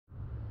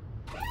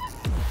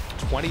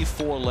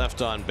24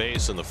 left on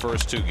base in the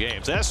first 2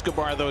 games.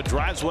 Escobar, though,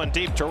 drives one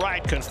deep to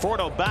right.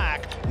 Conforto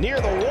back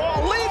near the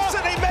wall, leaps,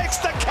 and he makes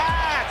the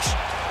catch.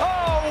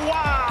 Oh,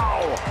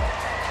 wow.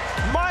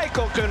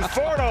 Michael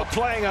Conforto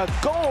playing a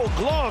Gold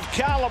Glove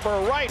caliber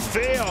right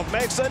field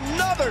makes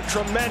another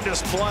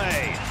tremendous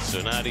play.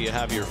 So now do you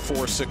have your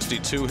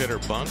 .462 hitter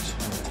bunt?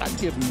 I'd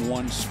give him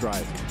 1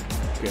 strike,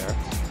 Garrett.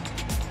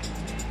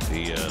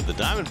 The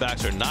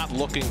Diamondbacks are not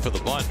looking for the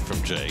bunt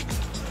from Jake.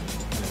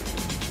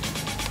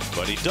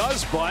 But he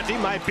does bunt. He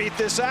might beat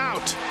this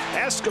out.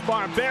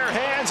 Escobar bare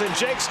hands, and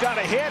Jake's got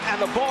a hit,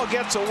 and the ball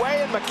gets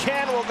away, and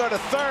McCann will go to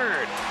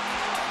third.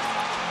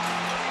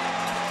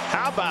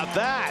 How about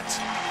that?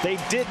 They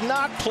did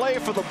not play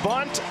for the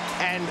bunt,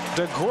 and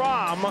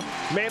deGrom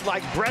made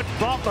like Brett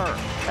Butler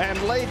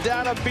and laid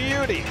down a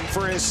beauty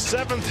for his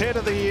 7th hit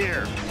of the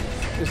year.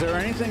 Is there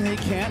anything he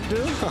can't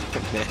do?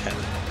 Oh, man.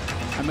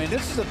 I mean,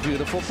 this is a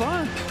beautiful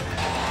bunt.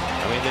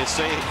 I mean, they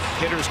say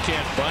hitters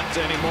can't bunt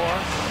anymore.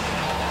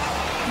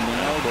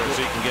 No, of course,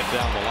 he can get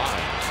down the line.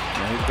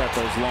 Yeah, he's got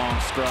those long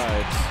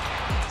strides.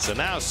 So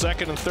now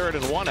 2nd and 3rd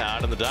and 1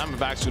 out, and the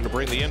Diamondbacks are going to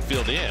bring the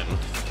infield in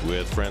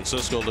with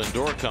Francisco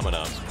Lindor coming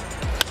up.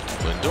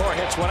 Lindor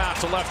hits one out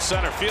to left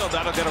center field.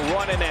 That'll get a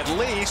run in at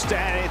least,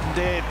 and it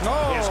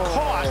is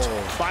caught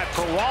by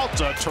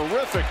Peralta.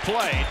 Terrific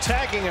play.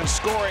 Tagging and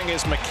scoring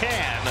is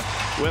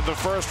McCann with the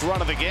first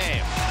run of the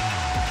game.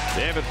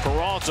 David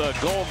Peralta,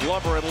 Gold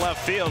Glover in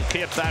left field,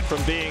 kept that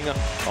from being a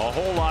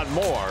whole lot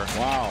more.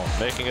 Wow.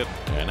 Making it,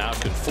 and now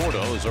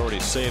Conforto has already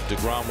saved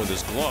deGrom with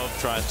his glove,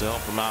 tries to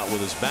help him out with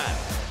his bat.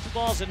 2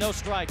 balls and no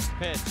strikes.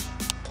 Pitch.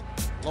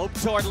 Lope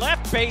toward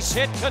left, base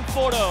hit,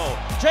 Conforto.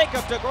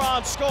 Jacob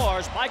deGrom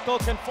scores. Michael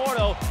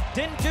Conforto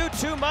didn't do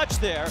too much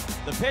there.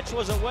 The pitch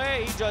was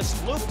away. He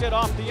just looped it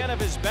off the end of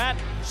his bat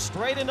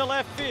straight into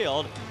left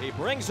field. He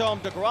brings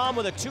home deGrom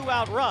with a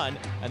 2-out run,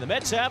 and the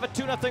Mets have a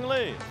 2-0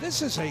 lead.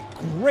 This is a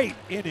great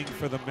inning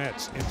for the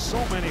Mets in so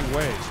many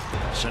ways.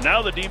 So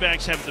now the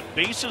D-backs have the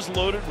bases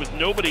loaded with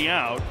nobody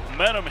out.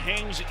 Momentum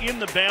hangs in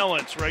the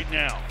balance right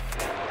now.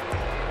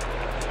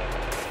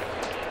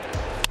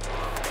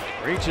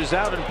 Reaches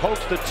out and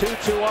pokes the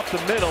 2-2 up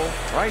the middle,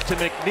 right to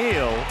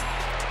McNeil.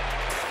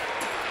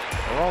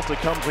 Peralta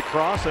comes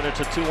across, and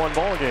it's a 2-1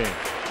 ball game.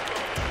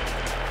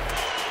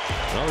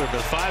 Well, there have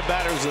been 5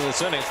 batters in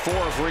this inning. 4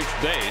 have reached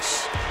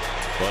base.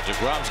 But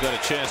deGrom's got a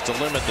chance to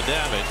limit the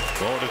damage.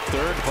 Going to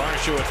third,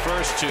 Varsho at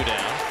first, 2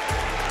 down.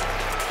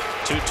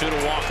 2-2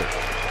 to Walker.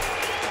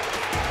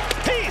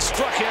 He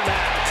struck him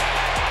out.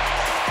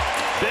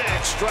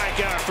 Big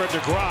strikeout for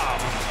deGrom.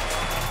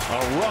 A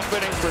rough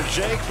inning for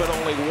Jake, but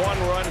only 1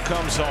 run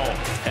comes home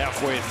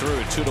halfway through.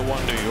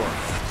 2-1 New York.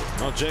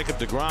 Well, Jacob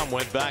deGrom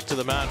went back to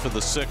the mound for the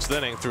 6th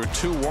inning through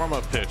 2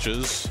 warm-up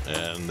pitches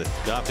and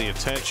got the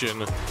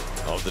attention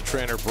of the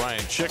trainer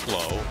Brian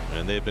Chiclo,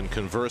 and they've been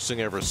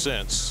conversing ever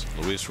since.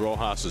 Luis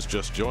Rojas has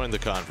just joined the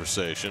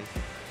conversation.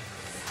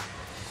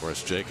 Of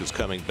course, Jake is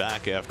coming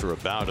back after a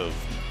bout of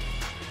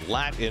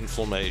lat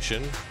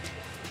inflammation.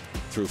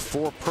 Through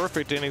 4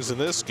 perfect innings in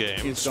this game,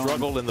 he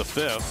struggled in the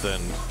 5th,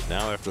 and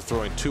now after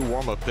throwing 2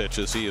 warm-up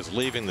pitches, he is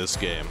leaving this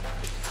game.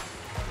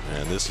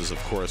 And this is,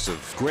 of course,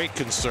 of great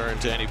concern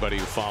to anybody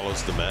who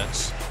follows the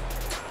Mets.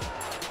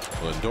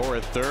 Lindor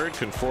at third,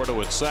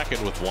 Conforto at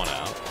second with 1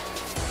 out.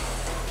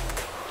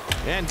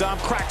 And Dom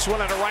cracks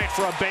one out of right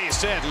for a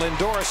base hit.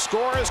 Lindor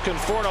scores.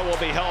 Conforto will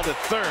be held at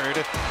third.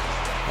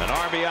 An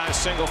RBI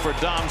single for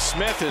Dom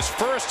Smith. His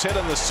first hit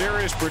in the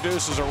series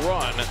produces a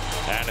run,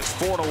 and it's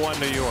 4-1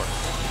 New York.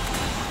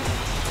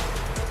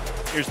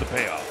 Here's the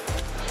payoff.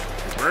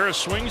 Cabrera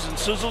swings and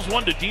sizzles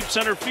one to deep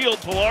center field.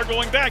 Pilar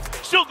going back,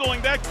 still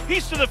going back.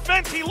 He's to the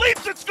fence. He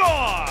leaps. It's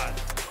gone.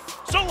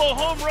 Solo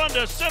home run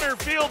to center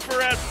field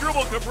for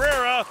Asdrubal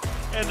Cabrera,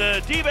 and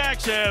the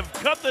D-backs have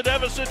cut the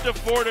deficit to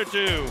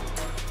 4-2.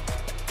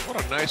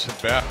 What a nice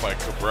at bat by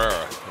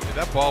Cabrera. I mean,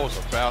 that ball was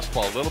a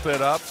fastball, a little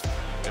bit up,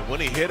 and when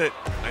he hit it,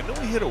 I know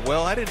he hit it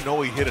well. I didn't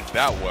know he hit it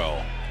that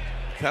well.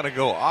 Kind of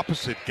go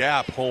opposite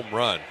gap home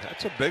run.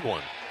 That's a big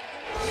one.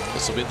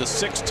 This will be the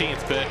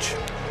 16th pitch.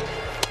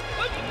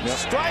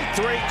 Strike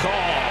 3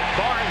 call.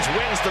 Barnes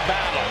wins the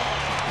battle.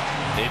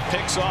 He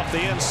picks off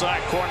the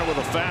inside corner with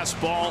a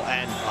fastball,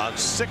 and on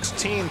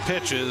 16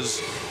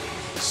 pitches,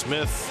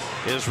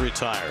 Smith is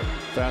retired.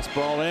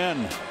 Fastball in.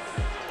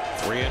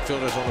 3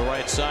 infielders on the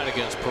right side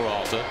against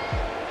Peralta.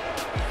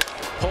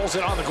 Pulls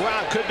it on the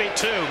ground, could be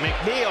 2.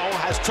 McNeil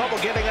has trouble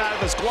getting out of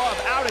his glove.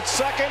 Out at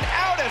second,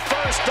 out at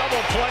first,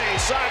 double play,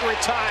 side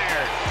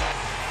retired.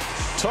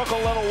 Took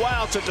a little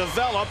while to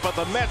develop, but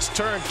the Mets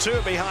turned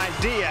 2 behind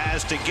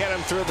Diaz to get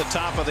him through the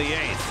top of the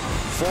 8th.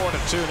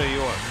 4-2 New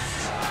York.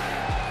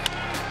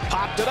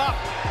 Popped it up.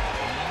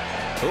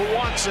 Who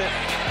wants it?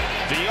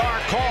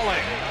 VR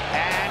calling,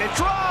 and it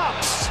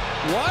drops.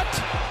 What?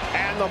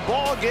 And the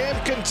ball game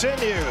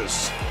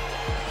continues.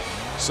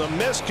 Some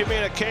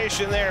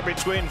miscommunication there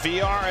between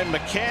VR and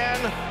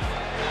McCann.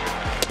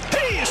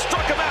 He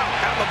struck him out,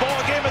 and the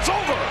ball game is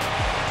over.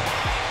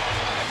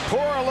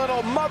 Pour a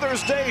little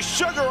Mother's Day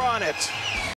sugar on it.